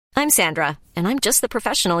I'm Sandra, and I'm just the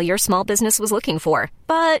professional your small business was looking for.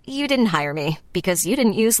 But you didn't hire me because you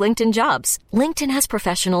didn't use LinkedIn Jobs. LinkedIn has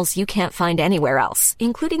professionals you can't find anywhere else,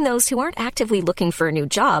 including those who aren't actively looking for a new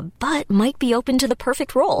job, but might be open to the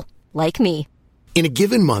perfect role, like me. In a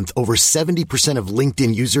given month, over 70% of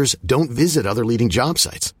LinkedIn users don't visit other leading job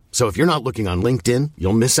sites. So if you're not looking on LinkedIn,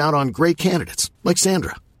 you'll miss out on great candidates like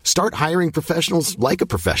Sandra. Start hiring professionals like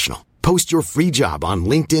a professional. Post your free job on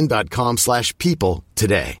linkedin.com/people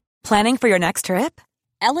today. Planning for your next trip?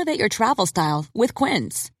 Elevate your travel style with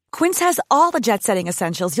Quince. Quince has all the jet-setting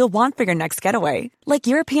essentials you'll want for your next getaway,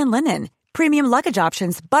 like European linen, premium luggage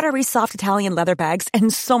options, buttery soft Italian leather bags,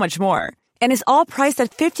 and so much more. And is all priced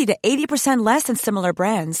at 50 to 80% less than similar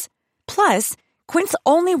brands. Plus, Quince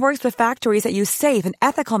only works with factories that use safe and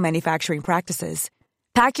ethical manufacturing practices.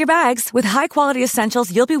 Pack your bags with high-quality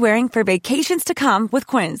essentials you'll be wearing for vacations to come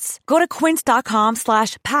with Quince. Go to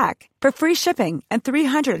quince.com/pack for free shipping and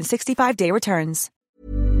 365-day returns.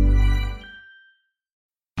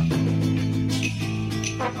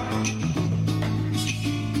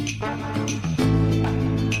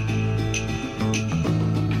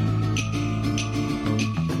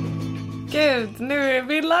 Gud, nu är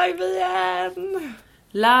vi live igen.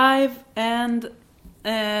 Live and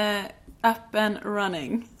up and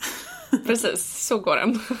running. Precis, så går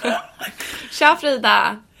den. Tja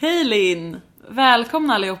Frida. Hej Linn.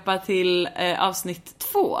 Välkomna allihopa till avsnitt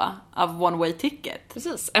 2 av One Way Ticket.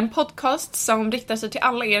 Precis, en podcast som riktar sig till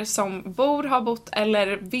alla er som bor, har bott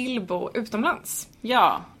eller vill bo utomlands.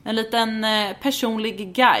 Ja, en liten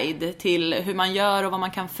personlig guide till hur man gör och vad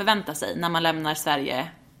man kan förvänta sig när man lämnar Sverige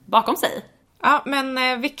bakom sig. Ja,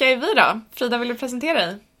 men vilka är vi då? Frida, vill du presentera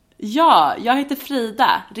dig? Ja, jag heter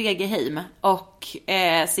Frida Regeheim och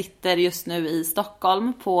sitter just nu i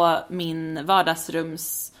Stockholm på min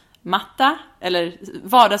vardagsrumsmatta, eller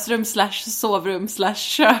vardagsrum / sovrum /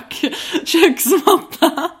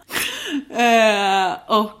 köksmatta.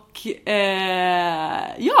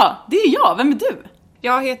 Ja, det är jag. Vem är du?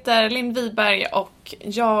 Jag heter Linn Wiberg och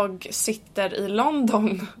jag sitter i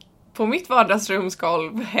London på mitt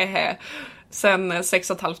vardagsrumsgolv. Sen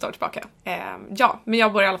 6,5 år tillbaka. Ja, men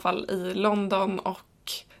jag bor i alla fall i London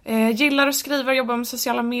och gillar att skriva och jobba med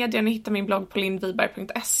sociala medier. Ni hittar min blogg på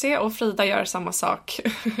linnviberg.se och Frida gör samma sak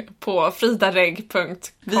på fridareg.com.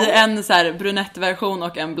 Vi är en så här brunettversion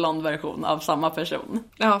och en blondversion av samma person.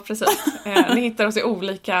 Ja, precis. Ni hittar oss i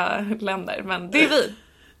olika länder, men det är vi.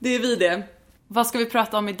 Det är vi det. Vad ska vi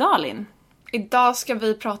prata om idag, Linn? Idag ska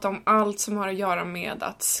vi prata om allt som har att göra med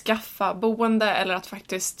att skaffa boende eller att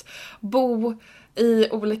faktiskt bo i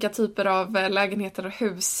olika typer av lägenheter och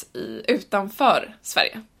hus utanför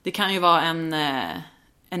Sverige. Det kan ju vara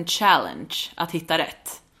en challenge att hitta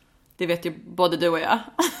rätt. Det vet ju både du och jag.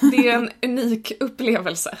 Det är en unik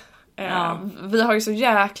upplevelse. Ja. Vi har ju så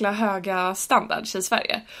jäkla höga standards i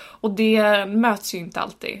Sverige. Och det möts ju inte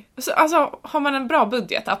alltid. Alltså har man en bra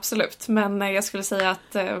budget, absolut. Men jag skulle säga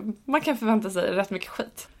att man kan förvänta sig rätt mycket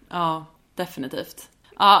skit. Ja, definitivt.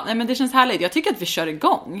 Ja, nej, men det känns härligt. Jag tycker att vi kör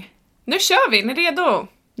igång. Nu kör vi, ni är redo?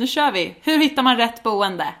 Nu kör vi. Hur hittar man rätt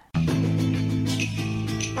boende?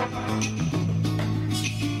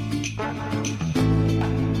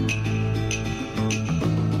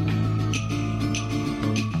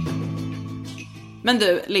 Men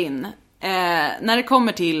du, Linn, när det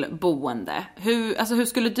kommer till boende, hur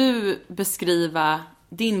skulle du beskriva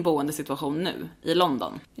din boendesituation nu i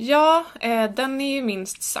London? Ja, den är ju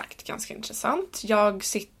minst sagt ganska intressant. Jag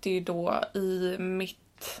sitter ju då i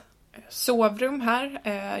mitt sovrum här.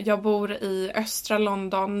 Jag bor i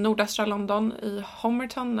nordöstra London, i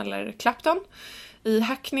Homerton eller Clapton, i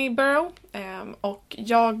Hackney Borough. Och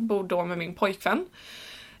jag bor då med min pojkvän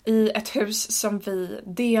i ett hus som vi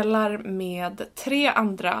delar med 3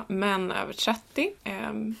 andra män över 30.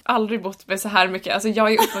 Aldrig bott med så här mycket. Alltså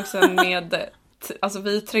jag är uppvuxen med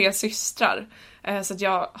vi är 3 systrar. Så att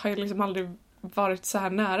jag har ju liksom aldrig varit så här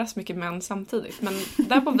nära så mycket män samtidigt. Men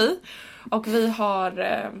där bor vi. Och vi har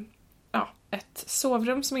ett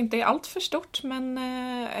sovrum som inte är allt för stort. Men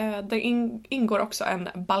det ingår också en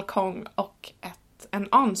balkong och en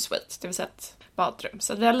ensuite. Det vill säga ett badrum.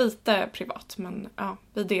 Så vi har lite privat, men ja,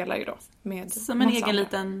 vi delar ju då med som en egen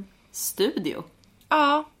liten studio.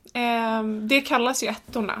 Ja, det kallas ju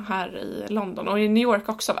ettorna här i London och i New York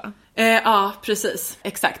också, va? Ja, precis.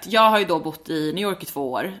 Exakt. Jag har ju då bott i New York i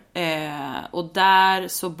 2 år. Och där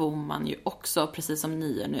så bor man ju också, precis som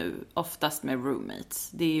ni är nu, oftast med roommates.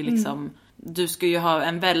 Det är ju liksom, du ska ju ha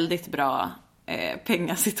en väldigt bra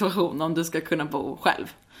pengasituation om du ska kunna bo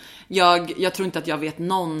själv. Jag tror inte att jag vet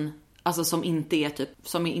någon, alltså som inte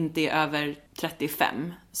är över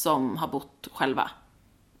 35 som har bott själva.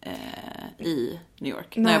 i New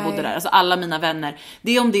York när jag bodde där. Alltså alla mina vänner,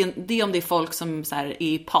 det är om det är folk som så här är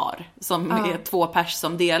i par, som är 2 pers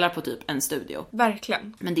som delar på typ en studio.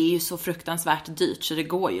 Verkligen. Men det är ju så fruktansvärt dyrt så det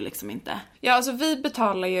går ju liksom inte. Ja, alltså vi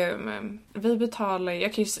betalar ju,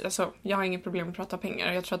 jag har ingen problem att prata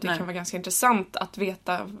pengar. Jag tror att det kan vara ganska intressant att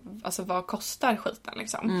veta alltså vad kostar skiten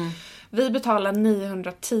liksom. Vi betalar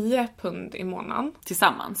 910 pund i månaden.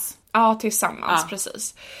 Tillsammans? Ja, tillsammans,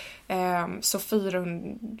 precis. Så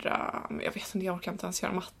 400, jag vet inte, jag orkar inte ens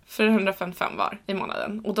göra matte. 455 var i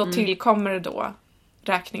månaden. Och då tillkommer det då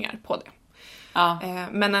räkningar på det.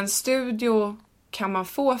 Men en studio kan man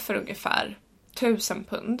få för ungefär 1000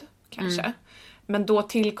 pund kanske. Men då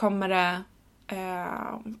tillkommer det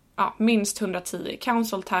minst 110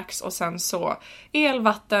 council tax och sen så el,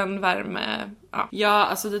 vatten, värme. Ja,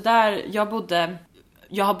 alltså det där,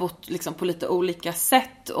 jag har bott liksom på lite olika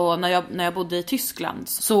sätt, och när jag bodde i Tyskland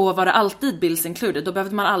så var det alltid bills included. Då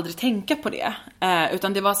behövde man aldrig tänka på det.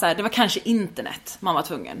 Utan det var så här, det var kanske internet man var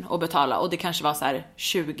tvungen att betala, och det kanske var så här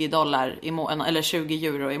 $20 i månaden eller 20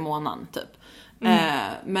 euro i månaden typ.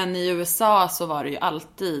 Men i USA så var det ju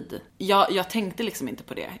alltid, jag tänkte liksom inte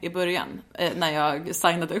på det i början när jag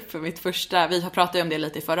signade upp för mitt första, vi har pratat ju om det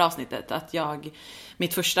lite i förra avsnittet, att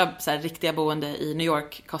mitt första så här, riktiga boende i New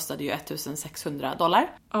York kostade ju $1,600.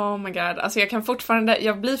 Oh my god, alltså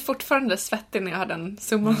jag blir fortfarande svettig när jag har den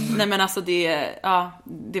summan. Nej men alltså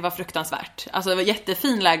det var fruktansvärt. Alltså det var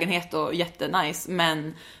jättefin lägenhet och jättenice,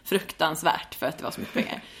 men fruktansvärt för att det var så mycket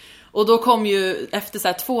pengar. Och då kom ju, efter så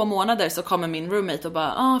här 2 månader så kommer min roommate och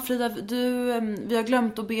bara Frida, vi har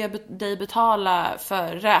glömt att be dig betala för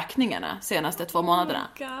räkningarna senaste 2 månaderna.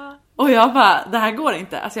 Och jag bara, det här går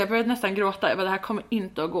inte. Alltså jag började nästan gråta, jag bara, det här kommer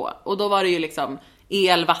inte att gå. Och då var det ju liksom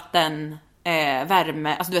el, vatten,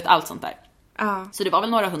 värme, alltså du vet allt sånt där. Så det var väl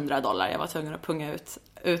några $100 jag var tvungen att punga ut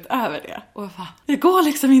utöver det. Och jag bara, det går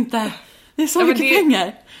liksom inte. Det är så mycket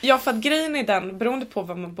pengar. Ja, för att grejen är den, beroende på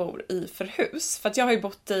vad man bor i för hus. För att jag har ju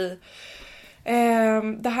bott i,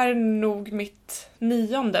 det här är nog mitt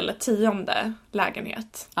 9:e eller 10:e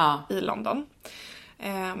lägenhet i London.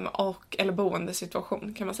 Eller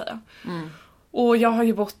boendesituation kan man säga. Och jag har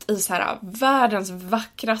ju bott i så här världens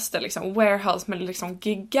vackraste liksom warehouse med liksom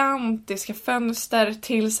gigantiska fönster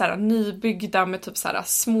till så här nybyggda med typ så här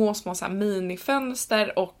små så här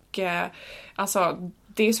minifönster, och alltså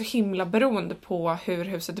det är så himla beroende på hur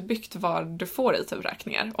huset är byggt vad du får i typ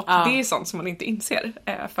räkningar. Och det är sånt som man inte inser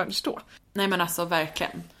förrän då. Nej men alltså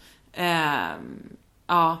verkligen.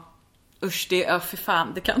 Usch, för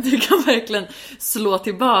fan, det kan verkligen slå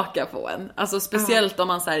tillbaka på en. Alltså speciellt om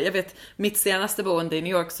man så här, jag vet, mitt senaste boende i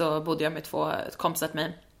New York så bodde jag med 2 kompisar till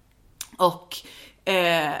mig. Och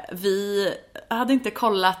vi hade inte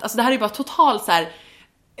kollat, alltså det här är bara totalt så här,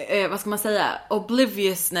 vad ska man säga,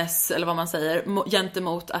 obliviousness eller vad man säger,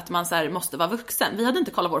 gentemot att man så här måste vara vuxen. Vi hade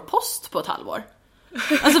inte kollat vår post på ett halvår.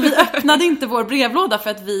 Alltså vi öppnade inte vår brevlåda för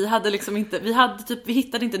att vi hade liksom inte, vi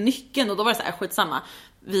hittade inte nyckeln, och då var det så här, skitsamma.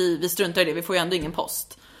 Vi struntar i det, vi får ju ändå ingen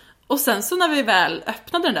post. Och sen så när vi väl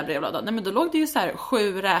öppnade den där brevlådan, nej men då låg det ju så här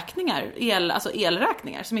 7 räkningar,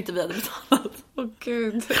 elräkningar som inte vi hade betalat. Åh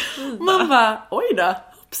gud. Man bara, oj då.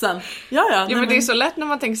 Ja, men det är så lätt när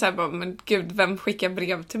man tänker så här, men gud, vem skickar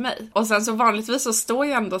brev till mig? Och sen så vanligtvis så står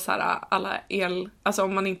ju ändå så här alla alltså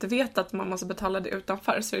om man inte vet att man måste betala det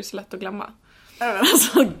utanför så är det så lätt att glömma.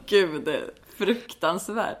 Alltså gud, det är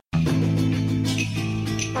fruktansvärt.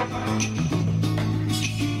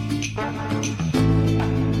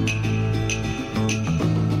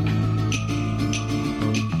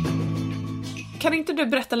 Kan inte du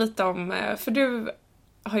berätta lite om, för du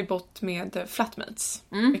har ju bott med flatmates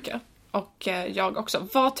mycket. Och jag också.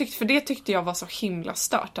 För det tyckte jag var så himla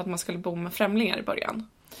stört att man skulle bo med främlingar i början.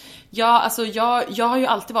 Ja, alltså jag har ju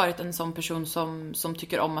alltid varit en sån person som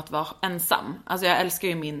tycker om att vara ensam. Alltså jag älskar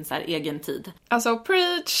ju min så här egen tid. Alltså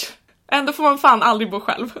preach! Ändå får man fan aldrig bo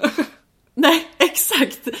själv. Nej,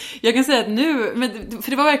 exakt. Jag kan säga att nu, för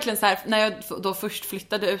det var verkligen så här, när jag då först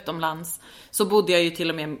flyttade utomlands så bodde jag ju till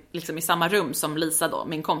och med liksom i samma rum som Lisa då,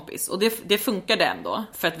 min kompis. Och det funkade ändå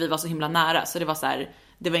för att vi var så himla nära, så det var så här,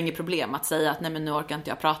 det var inget problem att säga att nej men nu orkar inte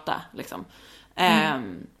jag prata liksom.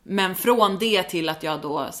 Men från det till att jag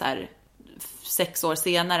då så här 6 år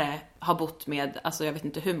senare har bott med, alltså jag vet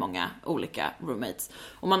inte hur många olika roommates.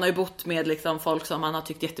 Och man har ju bott med liksom folk som man har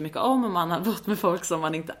tyckt jättemycket om, och man har bott med folk som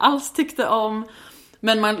man inte alls tyckte om.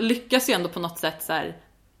 Men man lyckas ju ändå på något sätt så här,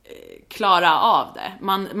 klara av det.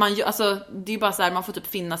 Alltså det är bara så här, man får typ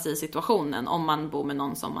finna sig i situationen om man bor med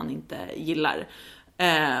någon som man inte gillar.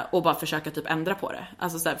 Och bara försöka typ ändra på det.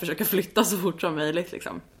 Alltså så här, försöka flytta så fort som möjligt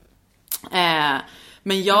liksom.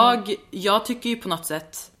 Men jag tycker ju på något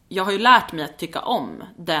sätt, jag har ju lärt mig att tycka om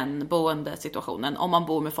den boendesituationen om man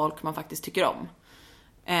bor med folk man faktiskt tycker om.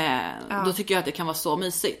 Då tycker jag att det kan vara så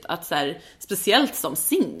mysigt att så här, speciellt som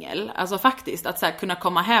singel, alltså faktiskt att så här, kunna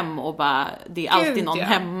komma hem och bara, det är alltid någon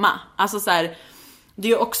hemma. Alltså så här, det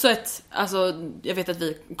är ju också ett, alltså jag vet att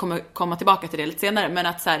vi kommer komma tillbaka till det lite senare, men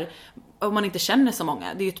att så här, om man inte känner så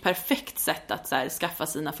många, det är ju ett perfekt sätt att så här, skaffa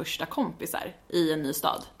sina första kompisar i en ny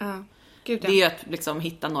stad. Det är ju att liksom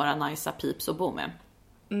hitta några nice peeps att bo med.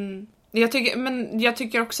 Jag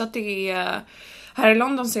tycker också att det är, här i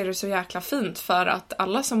London så är det så jäkla fint för att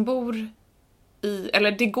alla som bor i,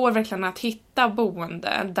 eller det går verkligen att hitta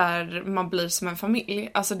boende där man blir som en familj.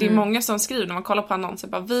 Alltså det är många som skriver när man kollar på annonser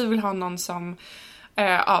bara, vi vill ha någon som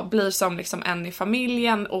blir som liksom en i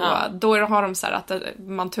familjen, och då har de så här att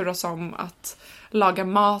man turas om att laga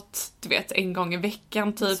mat, du vet, en gång i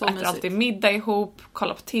veckan typ, äter alltid middag ihop,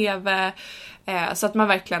 kolla på TV, så att man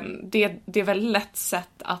verkligen, det är väldigt lätt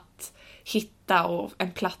sätt att hitta och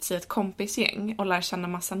en plats i ett kompisgäng och lära känna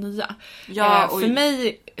massa nya. För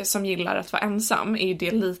mig som gillar att vara ensam är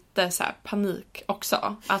det lite så här panik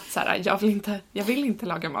också, att så här, jag vill inte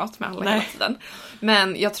laga mat med alla hela tiden.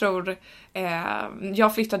 Men jag tror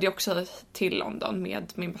jag flyttade ju också till London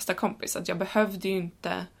med min bästa kompis, att jag behövde ju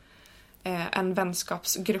inte en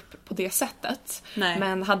vänskapsgrupp på det sättet.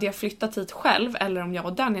 Men hade jag flyttat hit själv, eller om jag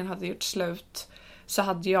och Daniel hade gjort slut, så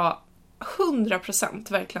hade jag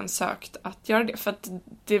 100% verkligen sökt att göra det. För att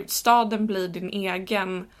staden blir din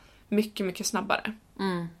egen mycket, mycket snabbare.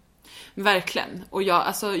 Verkligen. Och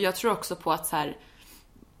jag tror också på att så här,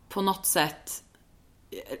 på något sätt,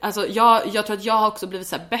 alltså jag tror att jag har också blivit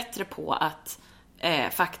så här bättre på att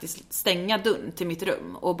faktiskt stänga dörren till mitt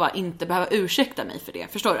rum och bara inte behöva ursäkta mig för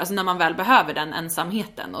det. Förstår du? Alltså när man väl behöver den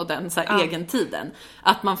ensamheten och den så här egen tiden,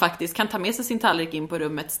 att man faktiskt kan ta med sig sin tallrik in på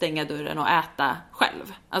rummet, stänga dörren och äta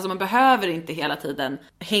själv. Alltså man behöver inte hela tiden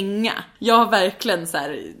hänga. Jag har verkligen så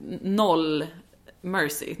här noll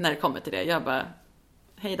mercy när det kommer till det. Jag bara,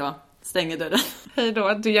 hej då, stänger dörren. Hej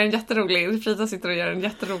då, du gör en jätterolig, Frida sitter och gör en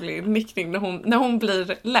jätterolig nickning när hon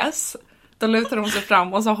blir less. Då lutar hon sig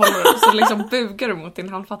fram och så liksom bugar du mot din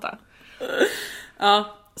handfatta.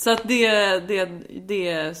 Ja, så att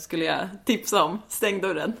det skulle jag tipsa om. Stäng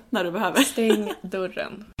dörren när du behöver. Stäng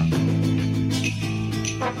dörren.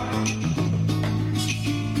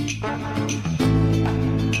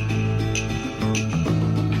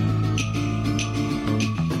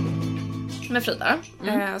 Men Frida,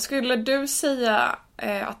 skulle du säga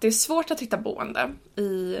att det är svårt att hitta boende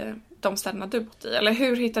i de städerna du bott i? Eller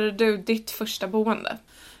hur hittade du ditt första boende?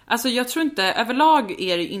 Alltså jag tror inte, överlag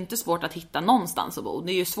är det inte svårt att hitta någonstans att bo.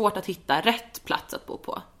 Det är ju svårt att hitta rätt plats att bo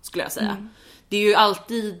på, skulle jag säga. Det är ju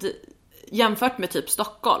alltid, jämfört med typ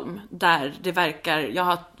Stockholm, där det verkar, jag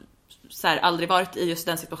har så här, aldrig varit i just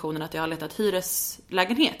den situationen att jag har letat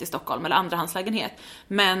hyreslägenhet i Stockholm eller andrahandslägenhet.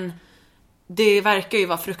 Men det verkar ju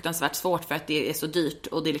vara fruktansvärt svårt för att det är så dyrt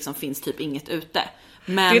och det liksom finns typ inget ute.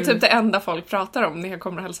 Men... det är typ det enda folk pratar om när jag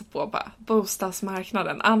kommer och hälsa på, bara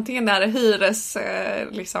bostadsmarknaden. Antingen är det hyres,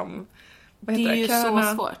 liksom, vad heter det? Det är ju köerna.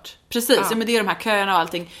 Så svårt. Precis, ja. Men det är de här köerna och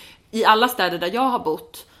allting. I alla städer där jag har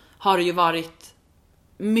bott har det ju varit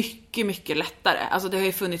mycket, mycket lättare. Alltså det har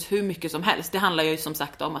ju funnits hur mycket som helst. Det handlar ju som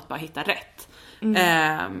sagt om att bara hitta rätt.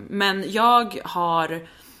 Men jag har...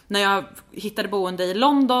 När jag hittade boende i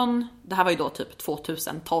London, det här var ju då typ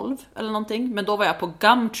 2012 eller någonting, men då var jag på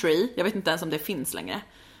Gumtree, jag vet inte ens om det finns längre.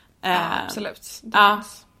 Ja, absolut.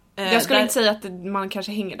 Finns. Jag skulle inte säga att man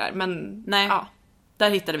kanske hänger där, men nej, ja. Där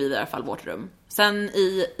hittade vi i alla fall vårt rum. Sen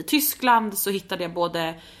i Tyskland så hittade jag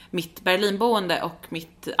både mitt Berlinboende och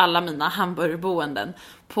alla mina Hamburgboenden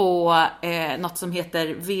på något som heter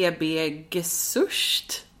VB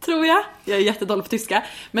Gesucht, tror jag. Jag är jättedålig på tyska.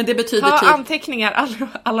 Men det betyder typ... anteckningar,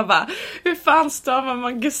 alla bara, hur fan stavar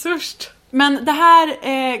man Gesucht? Men det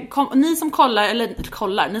här, ni som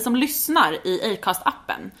kollar, ni som lyssnar i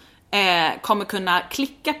Acast-appen kommer kunna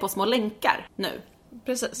klicka på små länkar nu.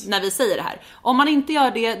 Precis. När vi säger det här. Om man inte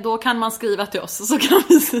gör det, då kan man skriva till oss, så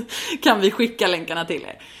kan vi skicka länkarna till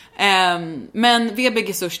er. Men VB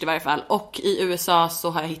Gesucht i varje fall. Och i USA så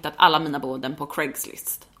har jag hittat alla mina boenden på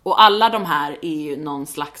Craigslist. Och alla de här är ju någon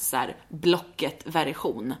slags så här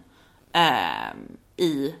Blocket-version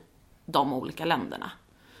i de olika länderna.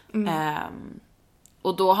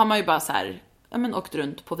 Och då har man ju bara så här, åkt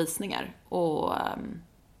runt på visningar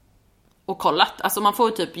och kollat. Alltså man får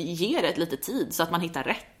ju typ ge det ett lite tid så att man hittar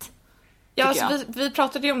rätt. Ja, alltså vi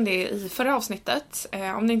pratade ju om det i förra avsnittet.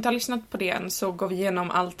 Om ni inte har lyssnat på det än så går vi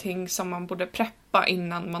igenom allting som man borde preppa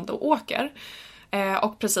innan man då åker.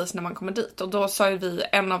 Och precis när man kommer dit. Och då sa ju vi,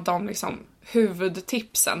 en av de liksom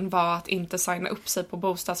huvudtipsen var att inte signa upp sig på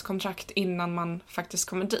bostadskontrakt innan man faktiskt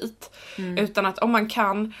kommer dit. Utan att om man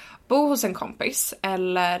kan, bo hos en kompis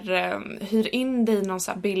eller hyr in dig i någon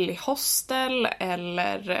så här billig hostel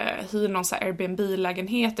eller hyr någon så här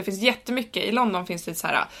Airbnb-lägenhet. Det finns jättemycket. I London finns det så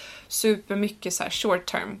här supermycket så här short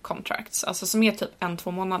term contracts, alltså som är typ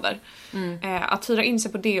 1-2 månader. Att hyra in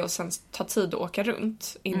sig på det och sen ta tid att åka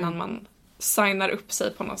runt innan man signar upp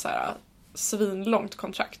sig på någon så här svinlångt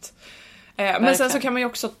kontrakt. Men sen så kan man ju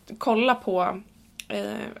också kolla på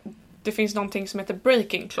det finns någonting som heter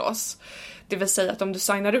breaking clause. Det vill säga att om du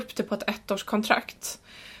signar upp det på ett 1-årskontrakt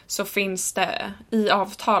så finns det i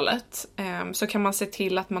avtalet så kan man se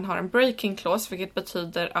till att man har en breaking clause, vilket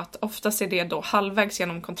betyder att oftast är det då halvvägs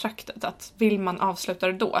genom kontraktet, att vill man avsluta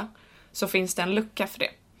det då så finns det en lucka för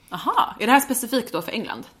det. Aha, är det här specifikt då för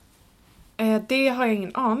England? Det har jag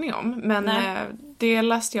ingen aning om, men det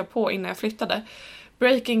läste jag på innan jag flyttade.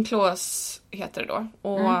 Breaking clause heter det då.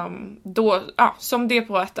 Och då, som det är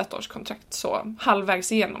på ett 1-årskontrakt, så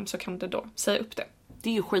halvvägs igenom så kan du då säga upp det. Det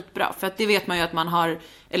är ju skitbra, för att det vet man ju att man har,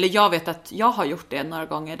 eller jag vet att jag har gjort det några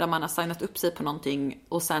gånger där man har signat upp sig på någonting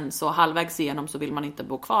och sen så halvvägs igenom så vill man inte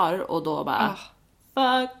bo kvar och då bara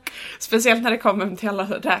fuck. Speciellt när det kommer till alla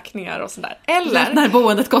räkningar och sådär. Eller när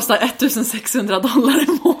boendet kostar $1,600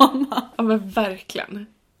 i månaden. Ja men verkligen.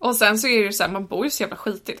 Och sen så är det ju så här, man bor ju så jävla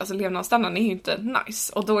skitigt. Alltså levnadsstandarden är ju inte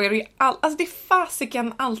nice. Och då är det ju alltså det är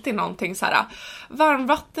fasiken alltid någonting så här.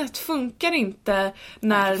 Varmvattnet funkar inte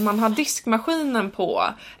när man har diskmaskinen på.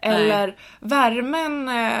 Eller värmen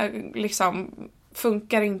liksom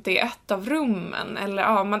funkar inte i ett av rummen.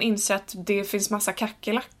 Eller man inser att det finns massa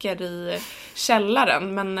kackerlackor i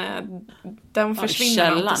källaren. Men den försvinner. I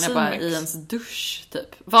källaren är bara i ens dusch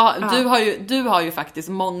typ. Du har ju faktiskt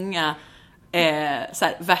många så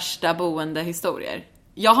här, värsta boendehistorier.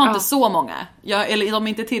 Jag har inte så många. Eller de är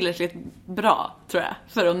inte tillräckligt bra, tror jag,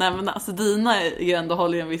 för att nämna. Så dina är ju ändå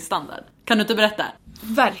håller en viss standard. Kan du inte berätta?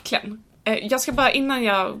 Verkligen. Jag ska bara, innan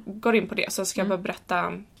jag går in på det, så ska jag bara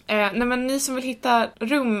berätta. Nej men ni som vill hitta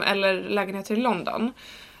rum eller lägenheter i London,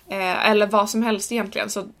 eller vad som helst egentligen,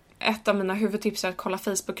 så ett av mina huvudtips är att kolla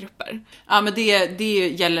Facebookgrupper. Ja, men det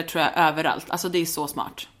gäller tror jag överallt. Alltså det är så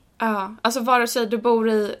smart. Ja, alltså vare sig du bor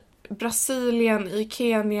i Brasilien, i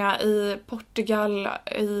Kenya, i Portugal,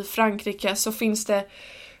 i Frankrike, så finns det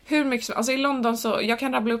hur mycket som, alltså i London så, jag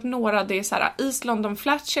kan rabbla upp några, det är så här East London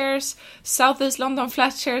Flat Shares, South East London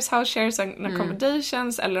Flat Shares, House Shares and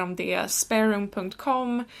Accommodations, eller om det är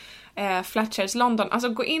spareroom.com, Flat Shares London, alltså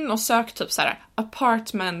gå in och sök typ så här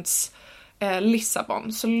apartments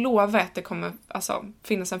Lissabon, så lovar jag att det kommer alltså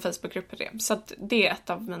finnas en Facebookgrupp för det. Så att det är ett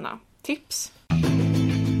av mina tips.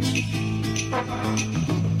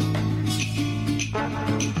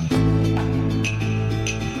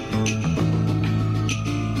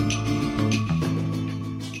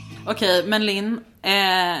 Okej, men Linn,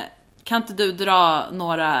 kan inte du dra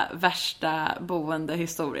några värsta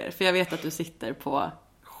boendehistorier? För jag vet att du sitter på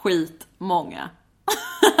skitmånga.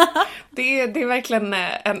 Det är verkligen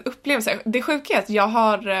en upplevelse. Det sjuka är att jag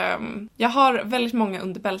har väldigt många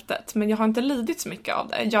under bältet, men jag har inte lidit så mycket av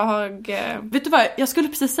det. Vet du vad, jag skulle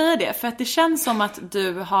precis säga det, för att det känns som att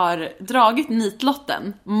du har dragit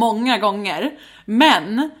nitlotten många gånger,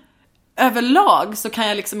 men överlag så kan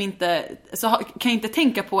jag liksom inte, kan jag inte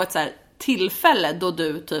tänka på ett så här tillfälle då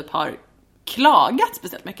du typ har klagat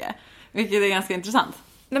speciellt mycket, vilket är ganska intressant.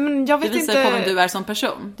 Nej, men jag vet det visar på vem du är som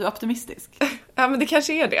person. Du är optimistisk. Ja, men det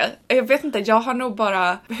kanske är det. Jag vet inte, jag har nog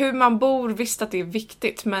bara hur man bor, visst att det är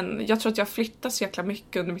viktigt, men jag tror att jag flyttar så jäkla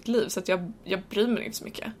mycket under mitt liv så att jag bryr mig inte så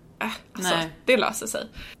mycket. Alltså, det löser sig.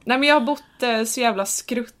 Nej, men jag har bott så jävla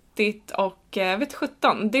skruttigt och vet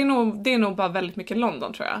 17. Det är nog bara väldigt mycket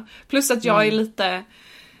London, tror jag. Plus att jag är lite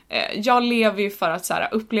jag lever ju för att så här,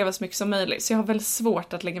 uppleva så mycket som möjligt, så jag har väldigt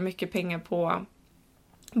svårt att lägga mycket pengar på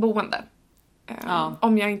boende.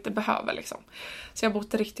 Om jag inte behöver liksom. Så jag har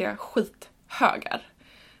bott i riktiga skithögar.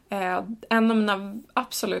 En av mina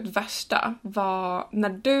absolut värsta var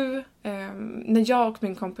när jag och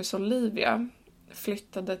min kompis Olivia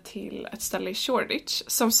flyttade till ett ställe i Shoreditch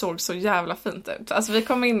som såg så jävla fint ut. Alltså vi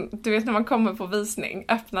kom in, du vet när man kommer på visning,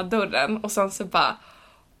 öppnar dörren och sen så bara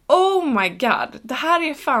oh my god, det här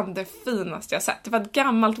är fan det finaste jag sett. Det var ett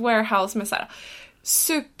gammalt warehouse med så här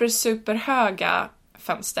super höga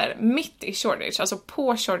fönster mitt i Shoreditch, alltså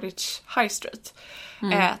på Shoreditch High Street.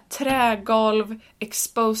 Trägolv,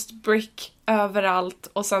 exposed brick överallt,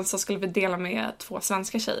 och sen så skulle vi dela med 2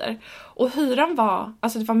 svenska tjejer. Och hyran var,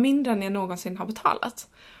 alltså det var mindre än jag någonsin har betalat.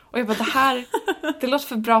 Och jag bara, det låter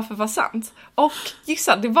för bra för att vara sant. Och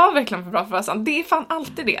gissa, det var verkligen för bra för att vara sant. Det är fan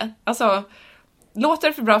alltid det. Alltså, låter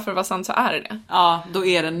det för bra för att vara sant så är det. Ja, då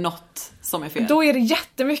är det något som är fel. Då är det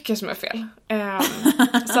jättemycket som är fel.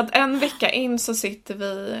 Så att en vecka in så sitter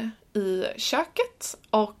vi i köket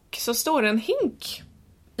och så står det en hink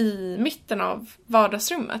i mitten av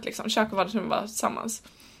vardagsrummet. Liksom. Kök och vardagsrum var tillsammans.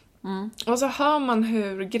 Och så hör man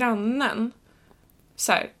hur grannen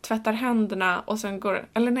så här, tvättar händerna och sen går...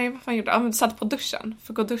 Eller nej, vad fan gjorde han? Satt på duschen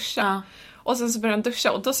för att gå och duscha. Ja. Och sen så börjar han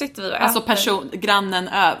duscha och då sitter vi och äter. Alltså grannen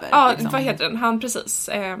över. Ja, liksom. Vad heter den? Han precis.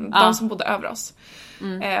 De som bodde över oss.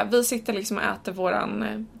 Vi sitter liksom och äter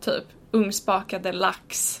våran typ ugnsbakade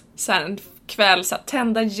lax. Så här en kväll, så här,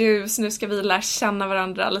 tända ljus. Nu ska vi lära känna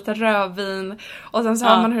varandra. Lite rödvin. Och sen så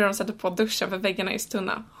hör man hur de sätter på duschen för väggarna är så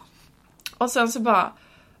tunna. Och sen så bara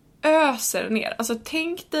öser ner. Alltså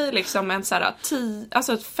tänk dig liksom en så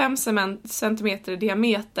här 5 centimeter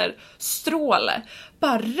diameter stråle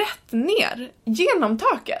bara rätt ner genom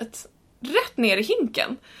taket. Rätt ner i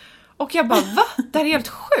hinken. Och jag bara, va? Det här är helt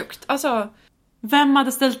sjukt. Alltså, vem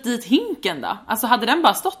hade ställt dit hinken då? Alltså hade den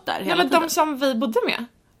bara stått där hela tiden? De som vi bodde med.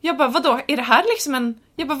 Jag bara, vadå? Är det här liksom en...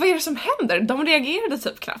 Jag bara, vad är det som händer? De reagerade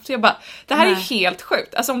typ knappt. Jag bara, det här är helt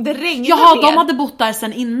sjukt. Alltså om det regnade Jaha, de hade bott där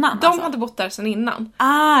sen innan. De hade bott där sen innan.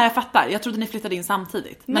 Ah, jag fattar. Jag trodde ni flyttade in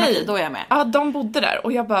samtidigt. Men nej, då är jag med. Ja, de bodde där.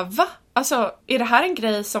 Och jag bara, va? Alltså, är det här en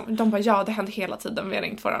grej som... De bara, ja, det händer hela tiden. Vi har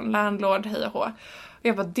ringt våran landlord, hej och hå. Och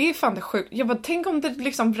jag bara, det är fan det sjukt. Jag bara, tänk om det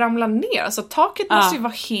liksom ramlar ner. Alltså taket måste ju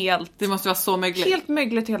vara helt... Det måste vara så mögligt. Helt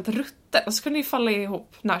mögligt, helt ruttet. Och så kunde ju falla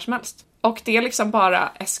ihop när som helst. Och det liksom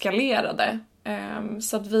bara eskalerade.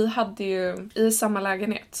 Så att vi hade ju i samma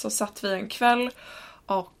lägenhet så satt vi en kväll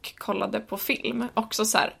och kollade på film. Också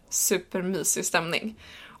så här supermysig stämning.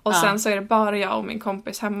 Och sen så är det bara jag och min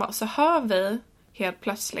kompis hemma. Och så hör vi helt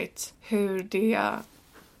plötsligt hur det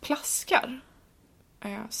plaskar.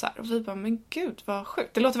 Så här. Och vi bara, men gud vad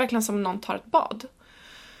sjukt. Det låter verkligen som någon tar ett bad.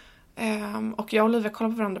 Och jag och Olivia kollar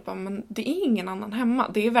på varandra och bara, men det är ingen annan hemma.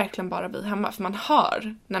 Det är verkligen bara vi hemma. För man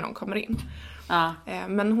hör när någon kommer in.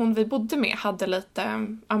 Men hon vi bodde med hade lite...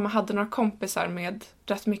 man hade några kompisar med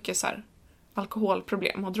rätt mycket så här,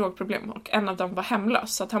 alkoholproblem och drogproblem. Och en av dem var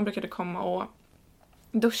hemlös. Så att han brukade komma och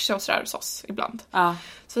duscha och sådär hos oss ibland.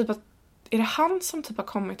 Så vi bara, är det han som typ har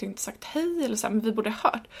kommit och inte sagt hej? Eller så här, men vi borde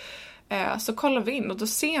ha hört. Så kollar vi in och då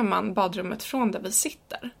ser man badrummet från där vi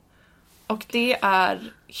sitter. Och det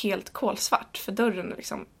är helt kolsvart för dörren är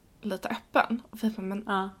liksom lite öppen. Och vi bara,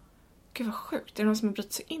 men gud vad sjukt. Är det någon som har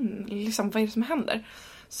brytt sig in? Liksom, vad är det som händer?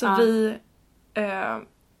 Så vi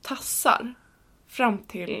tassar fram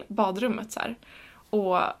till badrummet så här,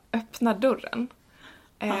 och öppnar dörren.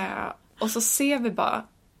 Och så ser vi bara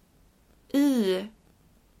i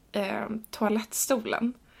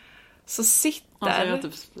toalettstolen så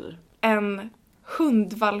sitter en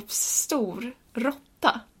hundvalpsstor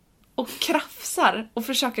råtta och krafsar och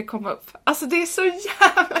försöker komma upp. Alltså det är så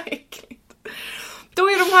jävla äckligt. Då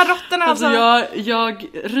är de här råttorna alltså... jag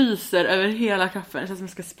ryser över hela kroppen. Det känns som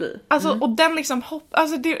jag ska spy. Alltså, och den liksom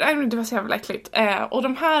alltså det var så jävla äckligt. Och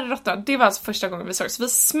de här råttorna, det var alltså första gången vi såg. Så vi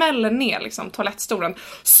smäller ner liksom toalettstolen,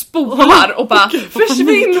 spolar och bara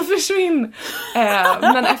försvinn.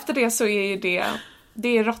 Men efter det så är ju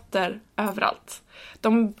det är råttor överallt.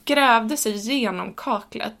 De grävde sig genom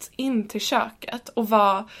kaklet in till köket och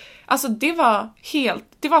det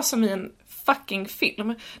var som i en fucking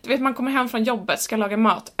film. Du vet, man kommer hem från jobbet, ska laga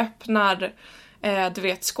mat, öppnar du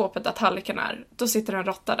vet skåpet där tallriken är. Då sitter en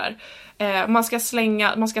råtta där.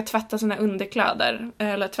 Man ska tvätta sina underkläder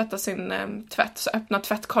eller tvätta sin tvätt, så öppnar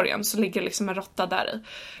tvättkorgen så ligger liksom en råtta där i.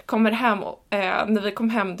 Kommer hem och när vi kom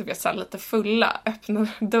hem, du vet så här, lite fulla, öppnar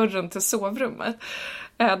dörren till sovrummet.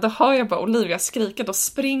 Då hör jag bara Olivia skrika, då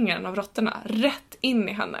springer en av råttorna rätt in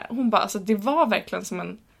i henne. Hon bara, alltså det var verkligen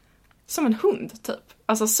som en hund typ.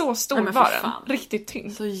 Alltså så stor var den. Riktigt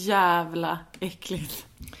tyngd. Så jävla äckligt.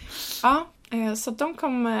 Ja, så de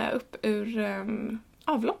kom upp ur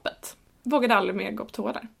avloppet. Vågade aldrig mer gå på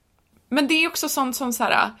toa där. Men det är också sånt som så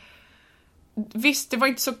här. Visst, det var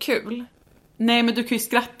inte så kul. Nej, men du kan ju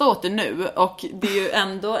skratta åt det nu. Och det är ju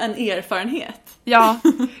ändå en erfarenhet. Ja,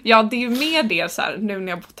 det är ju mer det så här, nu när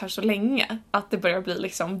jag har bott här så länge. Att det börjar bli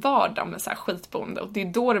liksom vardag med så här skitboende. Och det är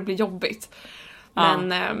då det blir jobbigt.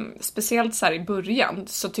 Men speciellt så här i början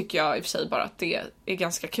så tycker jag i och för sig bara att det är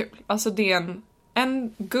ganska kul. Alltså det är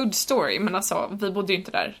en good story, men alltså vi bodde ju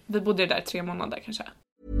inte där. Vi bodde där 3 månader kanske.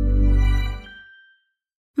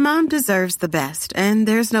 Mom deserves the best, and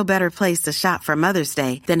there's no better place to shop for Mother's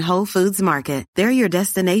Day than Whole Foods Market. They're your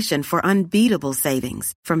destination for unbeatable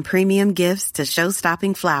savings, from premium gifts to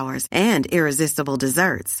show-stopping flowers and irresistible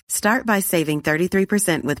desserts. Start by saving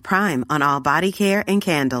 33% with Prime on all body care and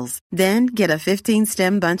candles. Then get a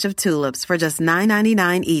 15-stem bunch of tulips for just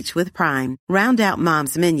 $9.99 each with Prime. Round out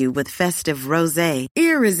Mom's menu with festive rosé,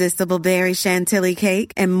 irresistible berry chantilly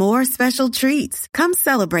cake, and more special treats. Come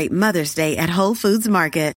celebrate Mother's Day at Whole Foods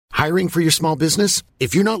Market. Hiring for your small business?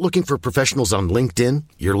 If you're not looking for professionals on LinkedIn,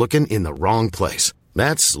 you're looking in the wrong place.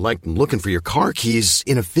 That's like looking for your car keys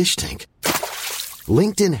in a fish tank.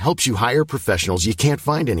 LinkedIn helps you hire professionals you can't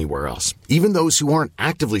find anywhere else, even those who aren't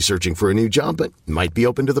actively searching for a new job but might be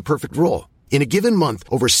open to the perfect role. In a given month,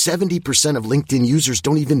 over 70% of LinkedIn users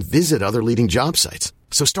don't even visit other leading job sites.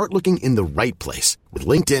 So start looking in the right place. With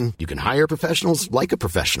LinkedIn, you can hire professionals like a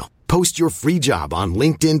professional. Post your free job on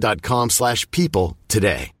linkedin.com/people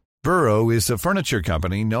today. Burrow is a furniture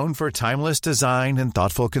company known for timeless design and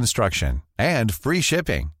thoughtful construction, and free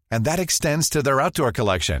shipping, and that extends to their outdoor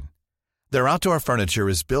collection. Their outdoor furniture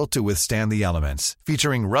is built to withstand the elements,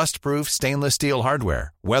 featuring rust-proof stainless steel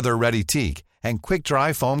hardware, weather-ready teak, and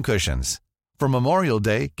quick-dry foam cushions. For Memorial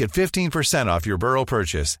Day, get 15% off your Burrow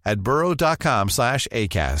purchase at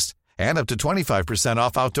burrow.com/acast, and up to 25%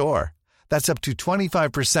 off outdoor. That's up to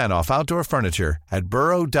 25% off outdoor furniture at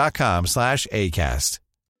burrow.com/acast.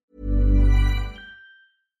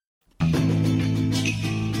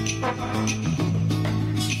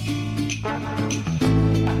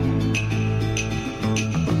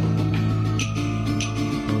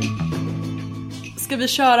 Ska vi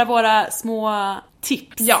köra våra små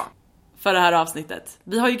tips? Ja. För det här avsnittet.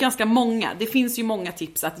 Vi har ju ganska många. Det finns ju många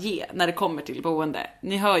tips att ge när det kommer till boende.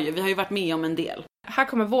 Ni hör ju, vi har ju varit med om en del. Här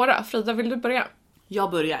kommer våra. Frida, vill du börja?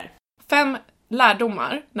 Jag börjar. 5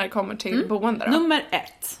 lärdomar när det kommer till boende då. Nummer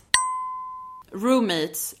 1.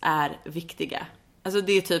 Roommates är viktiga. Alltså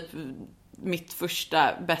det är typ mitt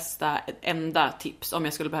första, bästa, enda tips om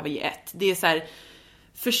jag skulle behöva ge ett. Det är så här: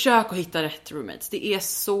 försök att hitta rätt roommates. Det är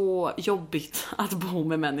så jobbigt att bo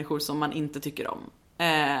med människor som man inte tycker om.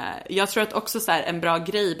 Jag tror att också så här, en bra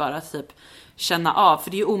grej bara att typ känna av,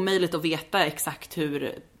 för det är ju omöjligt att veta exakt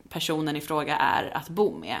hur personen i fråga är att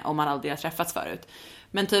bo med om man aldrig har träffats förut.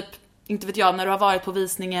 Men typ, inte vet jag, när du har varit på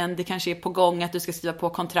visningen, det kanske är på gång att du ska skriva på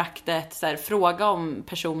kontraktet, så här, fråga om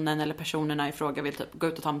personen eller personerna i fråga vill typ gå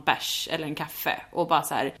ut och ta en bärs eller en kaffe och bara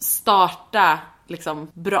så här starta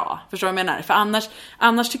liksom bra. Förstår du vad jag menar? För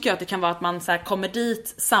annars tycker jag att det kan vara att man så här kommer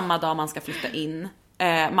dit samma dag man ska flytta in.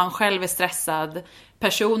 Man själv är stressad.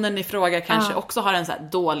 Personen i fråga kanske också har en så här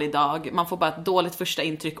dålig dag. Man får bara ett dåligt första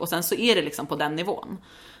intryck och sen så är det liksom på den nivån.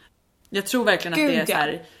 Jag tror verkligen att det är så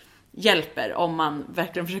här, hjälper om man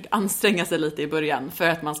verkligen försöker anstränga sig lite i början för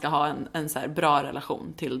att man ska ha en så här bra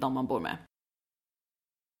relation till de man bor med.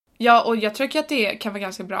 Ja, och jag tycker att det kan vara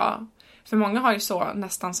ganska bra. För många har ju så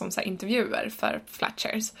nästan som så här intervjuer för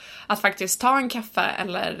flatchers. Att faktiskt ta en kaffe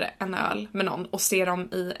eller en öl med någon och se dem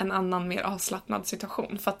i en annan mer avslappnad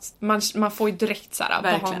situation. För att man får ju direkt så här,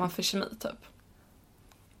 vad har man för kemi typ.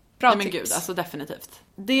 Bra tips. Men gud, alltså definitivt.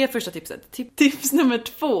 Det är första tipset. Tips nummer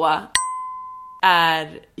 2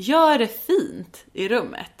 är: gör det fint i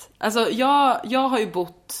rummet. Alltså jag har ju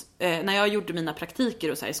bott, när jag gjorde mina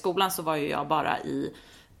praktiker och så här, i skolan så var ju jag bara i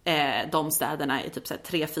de städerna i typ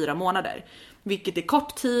 3-4 månader. Vilket är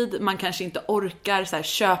kort tid, man kanske inte orkar så här,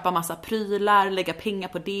 köpa massa prylar, lägga pengar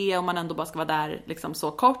på det om man ändå bara ska vara där liksom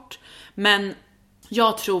så kort. Men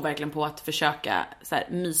jag tror verkligen på att försöka så här,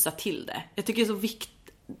 mysa till det. Jag tycker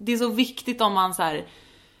det är så viktigt om man så här,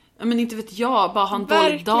 men inte vet jag, bara ha en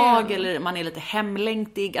dålig dag eller man är lite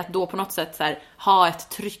hemlängtig, att då på något sätt så här, ha ett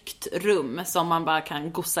tryggt rum som man bara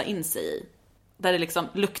kan gossa in sig i. Där det liksom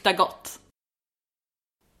luktar gott.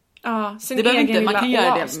 Ja, det behöver inte, man kan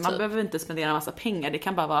göra det, man behöver inte spendera en massa pengar. Det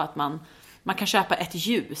kan bara vara att man kan köpa ett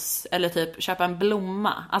ljus eller typ köpa en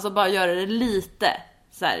blomma. Alltså bara göra det lite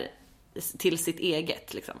så här, till sitt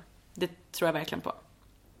eget liksom. Det tror jag verkligen på.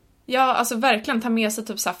 Ja, alltså verkligen ta med sig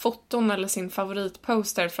typ så här foton eller sin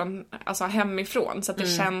favoritposter från, alltså hemifrån så att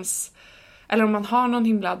det känns, eller om man har någon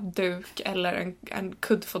himla duk eller en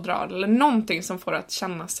kuddfodral eller någonting som får att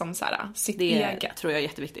kännas som så här, sitt eget. Det tror jag är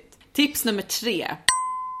jätteviktigt. Tips nummer 3.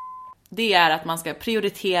 Det är att man ska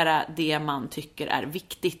prioritera det man tycker är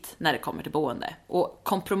viktigt när det kommer till boende. Och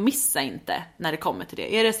kompromissa inte när det kommer till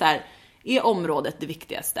det. Är det så här, är området det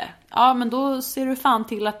viktigaste? Ja, men då ser du fan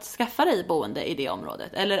till att skaffa dig boende i det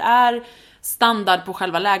området. Eller är standard på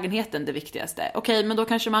själva lägenheten det viktigaste? Okej, men då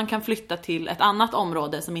kanske man kan flytta till ett annat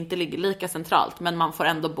område som inte ligger lika centralt, men man får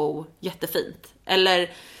ändå bo jättefint. Eller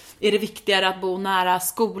är det viktigare att bo nära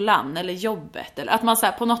skolan eller jobbet? Eller att man så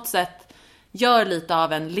här, på något sätt gör lite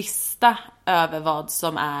av en lista över vad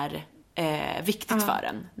som är viktigt för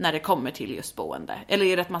en när det kommer till just boende. Eller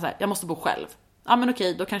är det att man säger, jag måste bo själv. Ja men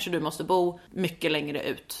okej, då kanske du måste bo mycket längre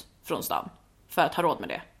ut från stan för att ha råd med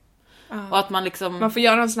det. Och att man liksom... Man får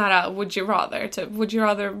göra en sån här would you rather, typ. Would you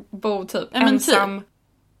rather bo typ ensam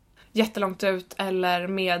jättelångt ut eller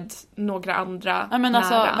med några andra ja men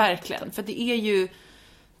alltså nära. verkligen, för det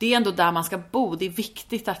är ändå där man ska bo. Det är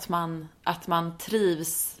viktigt att man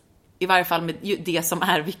trivs i varje fall med det som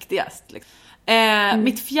är viktigast liksom.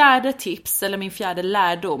 Mitt fjärde tips eller min fjärde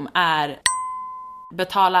lärdom är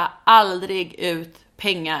betala aldrig ut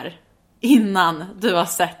pengar innan du har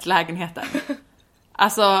sett lägenheten.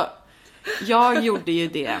 Alltså jag gjorde ju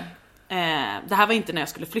det. Det här var inte när jag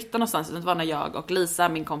skulle flytta någonstans, utan det var när jag och Lisa,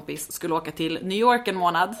 min kompis, skulle åka till New York en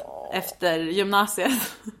månad efter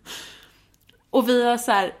gymnasiet. Och vi har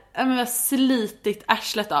så här, vi har slitit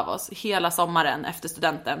arslet av oss hela sommaren efter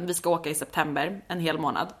studenten. Vi ska åka i september, en hel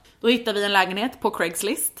månad. Då hittade vi en lägenhet på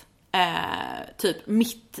Craigslist. Typ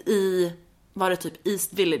mitt i, var det typ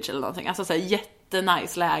East Village eller någonting. Alltså så här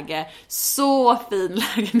jättenice läge. Så fin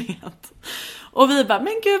lägenhet. Och vi bara,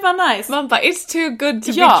 men gud vad nice. Man bara, it's too good to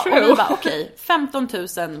be true. Ja, och vi bara, okej, 15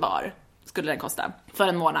 000 var skulle den kosta för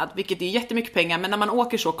en månad. Vilket är jättemycket pengar, men när man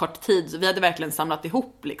åker så kort tid, så vi hade verkligen samlat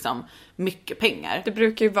ihop liksom mycket pengar. Det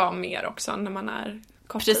brukar ju vara mer också när man är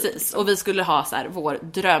kort tid. Precis, och vi skulle ha så här vår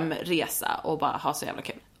drömresa och bara ha så jävla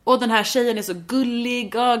kul. Och den här tjejen är så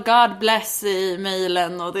gullig, God bless i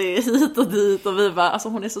mailen och det är hit och dit. Och vi bara, alltså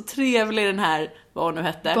hon är så trevlig den här, vad hon nu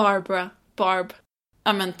hette. Barb.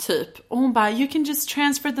 Ja men typ. Och hon bara, you can just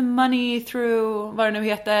transfer the money through, vad det nu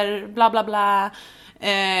heter, bla bla bla.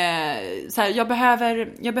 Så här, jag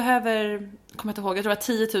behöver, kommer inte ihåg, jag tror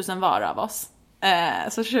det var 10 000 var av oss.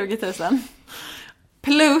 Så 20 000.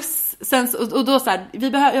 Plus, sen, och då så här,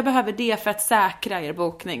 jag behöver det för att säkra er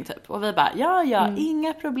bokning typ. Och vi bara, ja,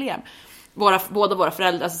 inga problem. Båda våra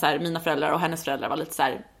föräldrar, alltså så här, mina föräldrar och hennes föräldrar var lite så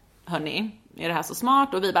här, hörni, är det här så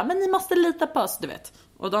smart? Och vi bara, men ni måste lita på oss, du vet.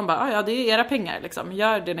 Och de bara, ja det är era pengar liksom,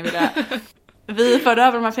 gör det ni vill. Vi förde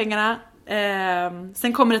över de här pengarna.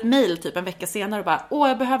 Sen kommer ett mejl typ en vecka senare och bara,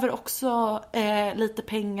 jag behöver också lite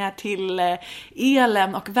pengar till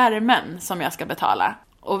elen och värmen som jag ska betala.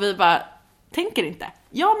 Och vi bara, tänker inte.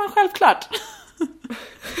 Ja men självklart.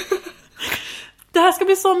 Det här ska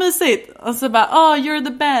bli så mysigt. Och så bara, you're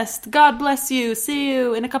the best, God bless you, see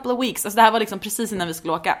you in a couple of weeks. Alltså det här var liksom precis innan vi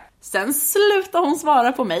skulle åka. Sen slutade hon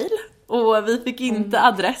svara på mejl. Och vi fick inte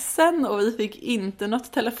adressen och vi fick inte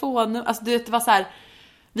något telefonnummer. Alltså det var så här,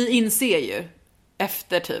 vi inser ju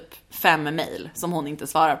efter typ 5 mejl som hon inte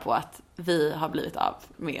svarar på att vi har blivit av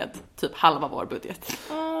med typ halva vår budget.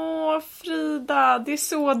 Frida, det är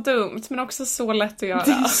så dumt men också så lätt att göra.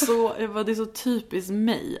 Det är så typiskt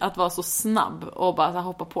mig att vara så snabb och bara så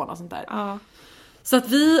hoppa på något sånt där. Ja. Så att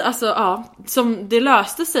vi, alltså som det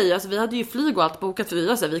löste sig, alltså vi hade ju flyg och allt bokat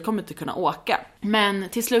för vi kommer inte kunna åka. Men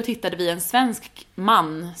till slut hittade vi en svensk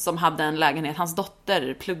man som hade en lägenhet, hans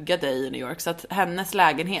dotter pluggade i New York så att hennes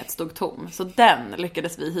lägenhet stod tom. Så den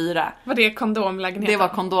lyckades vi hyra. Var det kondomlägenheten? Det var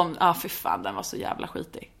kondom, fy fan den var så jävla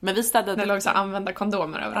skitig. Men vi städade. Det låg så använda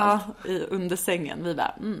kondomer överallt. Ja, under sängen, vi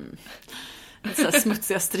bara, så här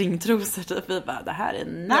smutsiga stringtrosor typ, vi bara, det här är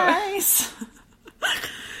nice.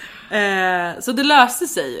 Så det löste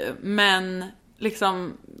sig ju, men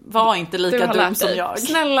liksom var inte lika dum som jag.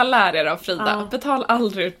 Snälla lär er av Frida, betal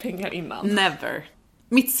aldrig ut pengar innan. Never.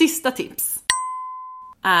 Mitt sista tips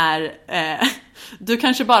är, du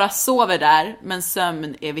kanske bara sover där, men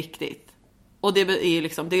sömn är viktigt. Och det är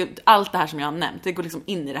liksom, allt det här som jag har nämnt, det går liksom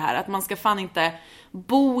in i det här, att man ska fan inte,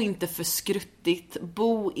 bo inte för skruttigt,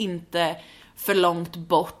 bo inte för långt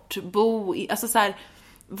bort, alltså så här,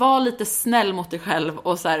 var lite snäll mot dig själv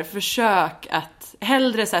och så här, försök att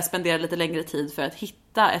hellre så här, spendera lite längre tid för att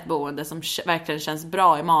hitta ett boende som verkligen känns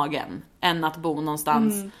bra i magen än att bo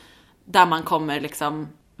någonstans där man kommer liksom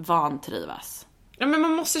vantrivas. Ja, men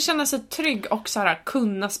man måste känna sig trygg och så här,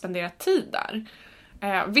 kunna spendera tid där.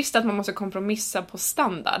 Visst att man måste kompromissa på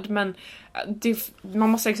standard, men man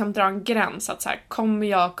måste liksom dra en gräns att så här, kommer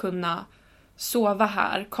jag kunna sova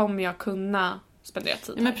här? Kommer jag kunna spendera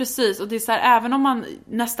tid här? Men precis, och det är så här, även om man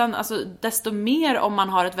nästan, alltså desto mer om man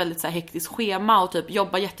har ett väldigt så här hektiskt schema och typ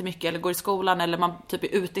jobbar jättemycket eller går i skolan eller man typ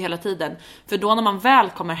är ute hela tiden. För då när man väl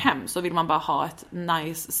kommer hem så vill man bara ha ett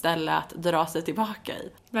nice ställe att dra sig tillbaka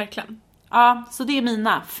i. Verkligen. Ja, så det är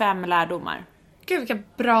mina 5 lärdomar. Gud, vilka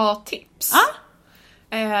bra tips.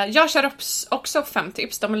 Jag kör också 5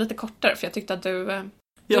 tips. De är lite kortare för jag tyckte att du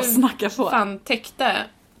snackar på. Fan täckte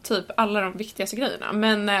typ alla de viktigaste grejerna.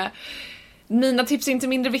 Men Mina tips är inte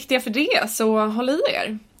mindre viktiga för det, så håll i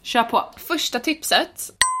er. Kör på. Första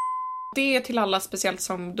tipset, det är till alla speciellt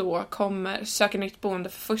som då söker nytt boende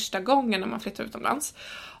för första gången när man flyttar utomlands.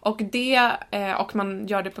 Och och man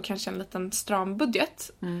gör det på kanske en liten stram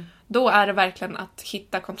budget. Då är det verkligen att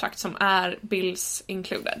hitta kontrakt som är bills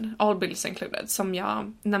included. All bills included, som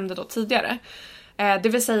jag nämnde då tidigare. Det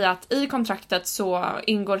vill säga att i kontraktet så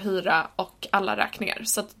ingår hyra och alla räkningar.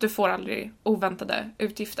 Så att du får aldrig oväntade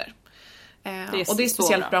utgifter. Och det är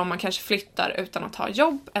speciellt bra om man kanske flyttar utan att ha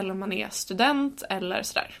jobb, eller om man är student eller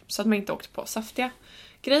sådär. Så att man inte åker på saftiga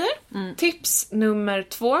grejer. Tips nummer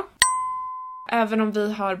 2. Även om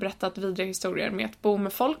vi har berättat vidriga historier med att bo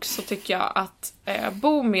med folk, så tycker jag att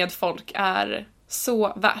bo med folk är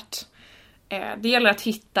så värt. Det gäller att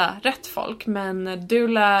hitta rätt folk, men du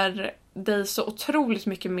lär dig så otroligt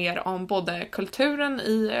mycket mer om både kulturen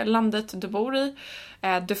i landet du bor i.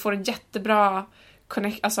 Du får en jättebra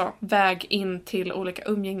väg in till olika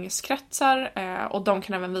umgängeskretsar, och de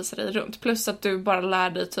kan även visa dig runt. Plus att du bara lär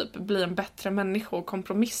dig typ bli en bättre människa och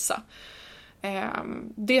kompromissa.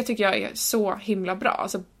 Det tycker jag är så himla bra.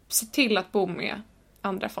 Alltså, se till att bo med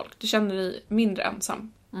andra folk. Du känner dig mindre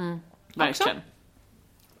ensam. Verkligen. Också.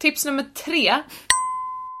 Tips nummer 3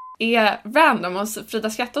 är random, och Frida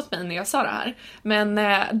skrattade åt mig när jag sa det här. Men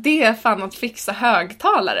det är fan att fixa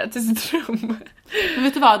högtalare till sitt rum. Men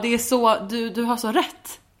vet du vad, det är så, du har så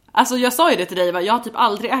rätt. Alltså jag sa ju det till dig, jag har typ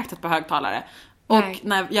aldrig ägt ett par högtalare. Och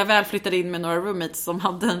när jag väl flyttade in med några roommates som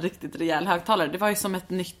hade en riktigt rejäl högtalare, det var ju som ett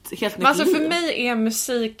helt nytt alltså liv. För mig är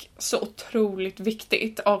musik så otroligt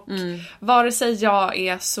viktigt. Och vare sig jag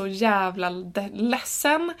är så jävla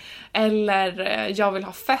ledsen eller jag vill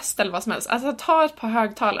ha fest eller vad som helst. Alltså ta ett par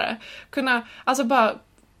högtalare. Kunna, alltså bara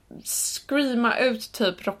screama ut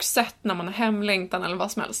typ Roxette när man har hemlängtan eller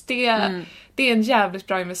vad som helst. Det är en jävligt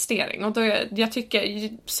bra investering. Och då jag tycker,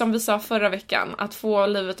 som vi sa förra veckan, att få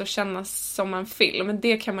livet att kännas som en film,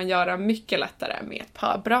 det kan man göra mycket lättare med ett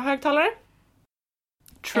par bra högtalare.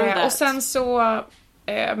 Och sen så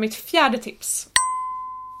mitt fjärde tips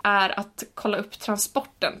är att kolla upp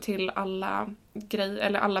transporten till alla grejer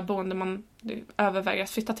eller alla boenden man överväger att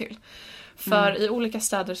flytta till. För i olika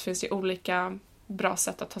städer så finns det olika bra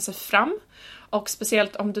sätt att ta sig fram. Och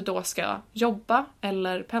speciellt om du då ska jobba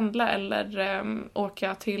eller pendla eller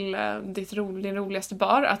åka till din roligaste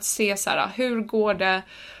bar. Att se så här, hur går det?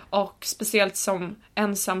 Och speciellt som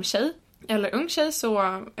ensam tjej eller ung tjej, så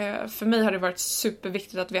för mig har det varit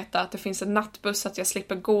superviktigt att veta att det finns en nattbuss, att jag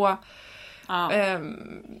slipper gå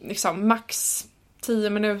liksom max 10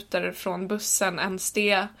 minuter från bussen, ens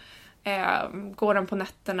det. Går den på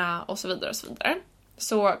nätterna och så vidare och så vidare.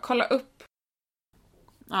 Så kolla upp.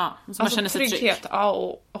 Ja, så man känner sig trygghet,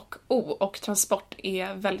 och transport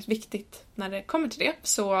är väldigt viktigt när det kommer till det.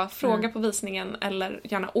 Så fråga på visningen eller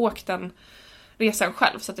gärna åk den resan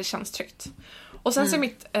själv så att det känns tryggt. Och sen så är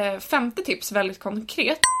mitt femte tips väldigt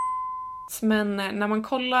konkret. Men när man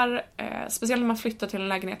kollar, speciellt när man flyttar till en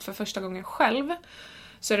lägenhet för första gången själv,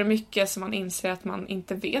 så är det mycket som man inser att man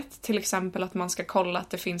inte vet. Till exempel att man ska kolla att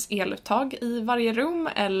det finns eluttag i varje rum,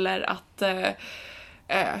 eller att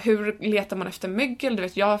hur letar man efter mögel? Du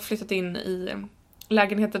vet, jag har flyttat in i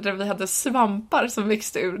lägenheter där vi hade svampar som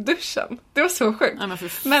växte ur duschen. Det var så sjukt. Ja,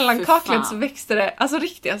 mellan kaklet så växte det alltså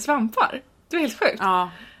riktiga svampar. Det var helt sjukt. Ja.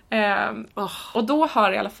 Och då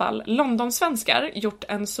har i alla fall Londonsvenskar gjort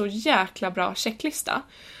en så jäkla bra checklista.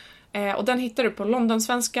 Och den hittar du på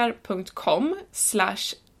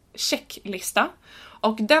londonsvenskar.com/checklista.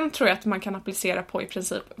 Och den tror jag att man kan applicera på i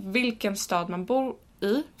princip vilken stad man bor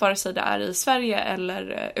i, vare sig det är i Sverige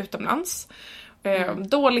eller utomlands.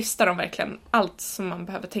 Då listar de verkligen allt som man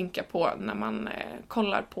behöver tänka på när man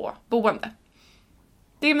kollar på boende.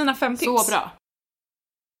 Det är mina 5 tips. Så bra.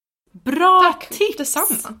 Bra Tack, tips!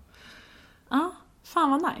 Detsamma. Ja,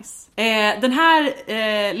 fan vad nice. Den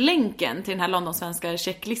här länken till den här Londonsvenska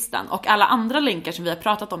checklistan och alla andra länkar som vi har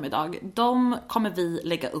pratat om idag, de kommer vi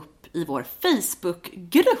lägga upp i vår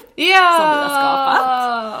Facebookgrupp som vi har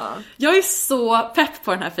skapat. Jag är så pepp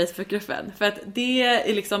på den här Facebookgruppen, för att det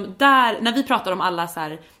är liksom där, när vi pratar om alla så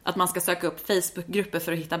här, att man ska söka upp Facebookgrupper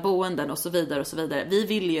för att hitta boenden och så vidare och så vidare. Vi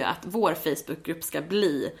vill ju att vår Facebookgrupp ska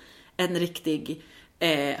bli en riktig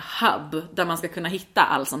hub där man ska kunna hitta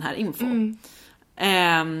all sån här info.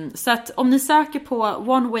 Så att om ni söker på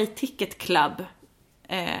One Way Ticket Club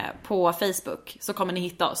på Facebook så kommer ni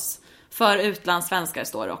hitta oss. För utlandssvenskar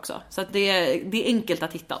står det också. Så att det är enkelt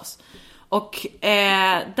att hitta oss. Och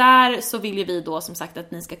där så vill ju vi då som sagt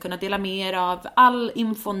att ni ska kunna dela med er av all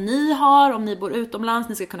info ni har om ni bor utomlands.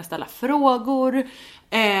 Ni ska kunna ställa frågor.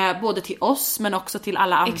 Både till oss men också till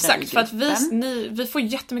alla andra. Exakt, i för att gruppen. vi får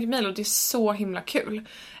jättemycket mejl och det är så himla kul.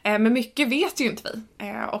 Men mycket vet ju inte vi.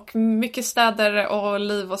 Och mycket städer och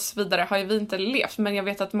liv och så vidare har ju vi inte levt. Men jag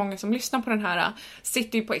vet att många som lyssnar på den här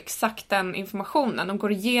sitter ju på exakt den informationen. De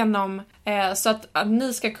går igenom så att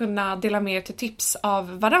ni ska kunna dela med er till tips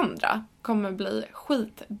av varandra. Kommer bli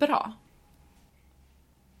skitbra.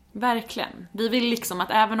 Verkligen. Vi vill liksom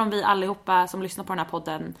att även om vi allihopa som lyssnar på den här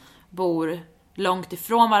podden bor långt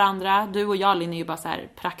ifrån varandra, du och jag, Linn, är ju bara så här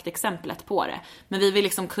praktexemplet på det. Men vi vill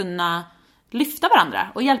liksom kunna lyfta varandra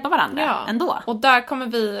och hjälpa varandra ändå. Och där kommer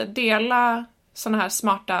vi dela såna här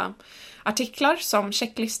smarta artiklar som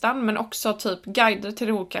checklistan, men också typ guider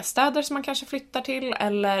till olika städer som man kanske flyttar till,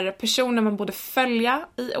 eller personer man borde följa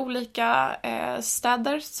i olika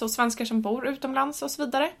städer, så svenskar som bor utomlands och så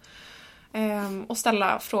vidare. Och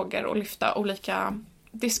ställa frågor och lyfta olika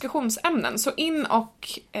diskussionsämnen. Så in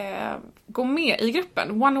och gå med i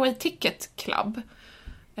gruppen One Way Ticket Club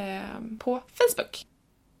på Facebook.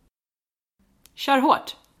 Kör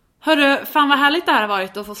hårt. Hörru, fan vad härligt det här har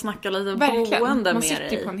varit att få snacka lite Verkligen. boende med Man dig.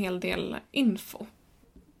 sitter ju på en hel del info.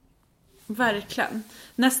 Verkligen.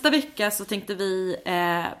 Nästa vecka så tänkte vi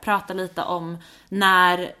prata lite om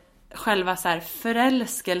när själva så här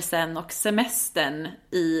förälskelsen och semestern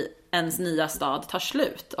i ens nya stad tar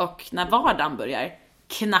slut och när vardagen börjar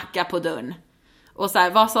knacka på dörren. Och så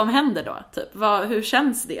här, vad som händer då, typ. Hur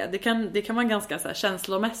känns det? Det kan vara en ganska så här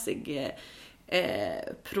känslomässig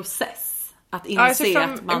process att inse jag ser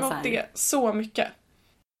fram att man emot det så mycket.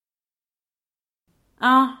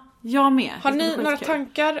 Ja, jag med. Har ni några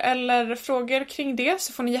tankar eller frågor kring det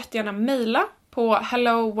så får ni jättegärna mejla på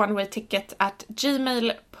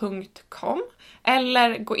helloonewayticket@gmail.com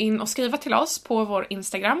eller gå in och skriva till oss på vår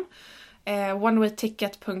Instagram.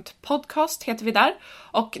 onewayticket.podcast heter vi där.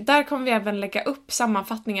 Och där kommer vi även lägga upp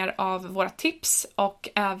sammanfattningar av våra tips och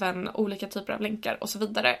även olika typer av länkar och så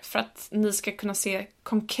vidare för att ni ska kunna se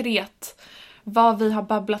konkret vad vi har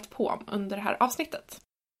babblat på under det här avsnittet.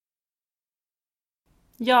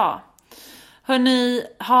 Ja. Hörni,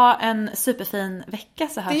 ha en superfin vecka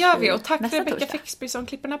så här. Det gör vi, och tack för Rebecca Fixby som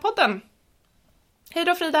klipper den här podden. Hej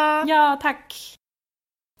då Frida! Ja, tack.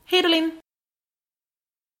 Hej då Linn!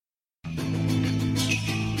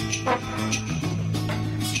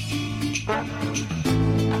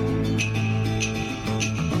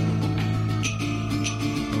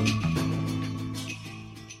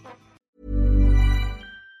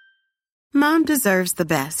 Mom deserves the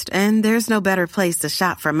best, and there's no better place to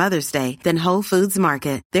shop for Mother's Day than Whole Foods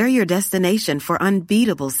Market. They're your destination for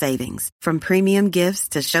unbeatable savings, from premium gifts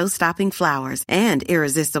to show-stopping flowers and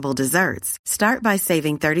irresistible desserts. Start by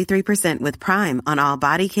saving 33% with Prime on all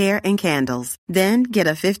body care and candles. Then get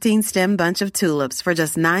a 15-stem bunch of tulips for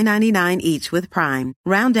just $9.99 each with Prime.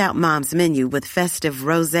 Round out Mom's menu with festive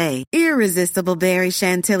rosé, irresistible berry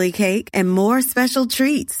chantilly cake, and more special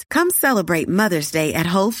treats. Come celebrate Mother's Day at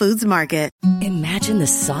Whole Foods Market. Imagine the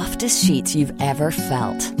softest sheets you've ever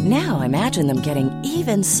felt. Now imagine them getting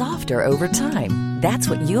even softer over time. That's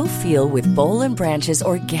what you'll feel with Boll & Branch's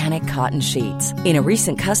organic cotton sheets. In a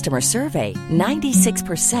recent customer survey,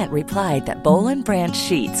 96% replied that Boll & Branch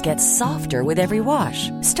sheets get softer with every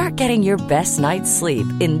wash. Start getting your best night's sleep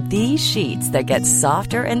in these sheets that get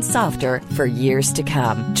softer and softer for years to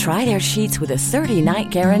come. Try their sheets with a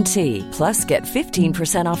 30-night guarantee. Plus, get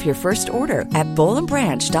 15% off your first order at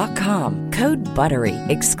bollandbranch.com. Code BUTTERY.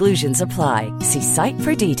 Exclusions apply. See site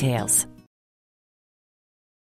for details.